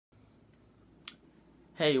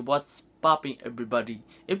Hey, what's popping everybody?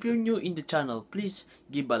 If you're new in the channel, please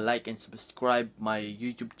give a like and subscribe my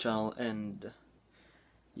YouTube channel and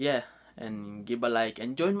give a like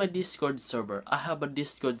and join my Discord server. I have a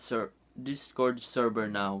Discord server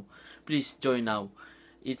now. Please join now.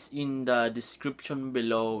 It's in the description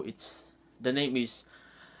below. The name is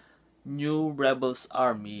New Rebels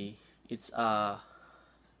Army. It's a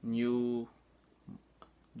new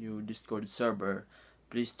Discord server.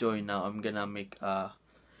 Please join now. I'm gonna make a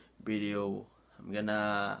video. I'm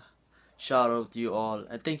gonna shout out to you all,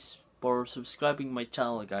 and thanks for subscribing my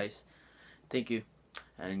channel, guys. Thank you,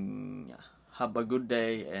 and have a good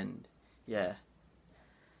day. And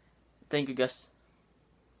thank you, guys.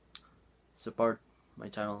 Support my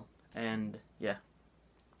channel, and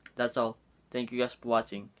that's all. Thank you guys for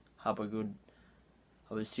watching. I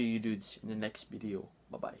will see you dudes in the next video.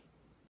 Bye bye.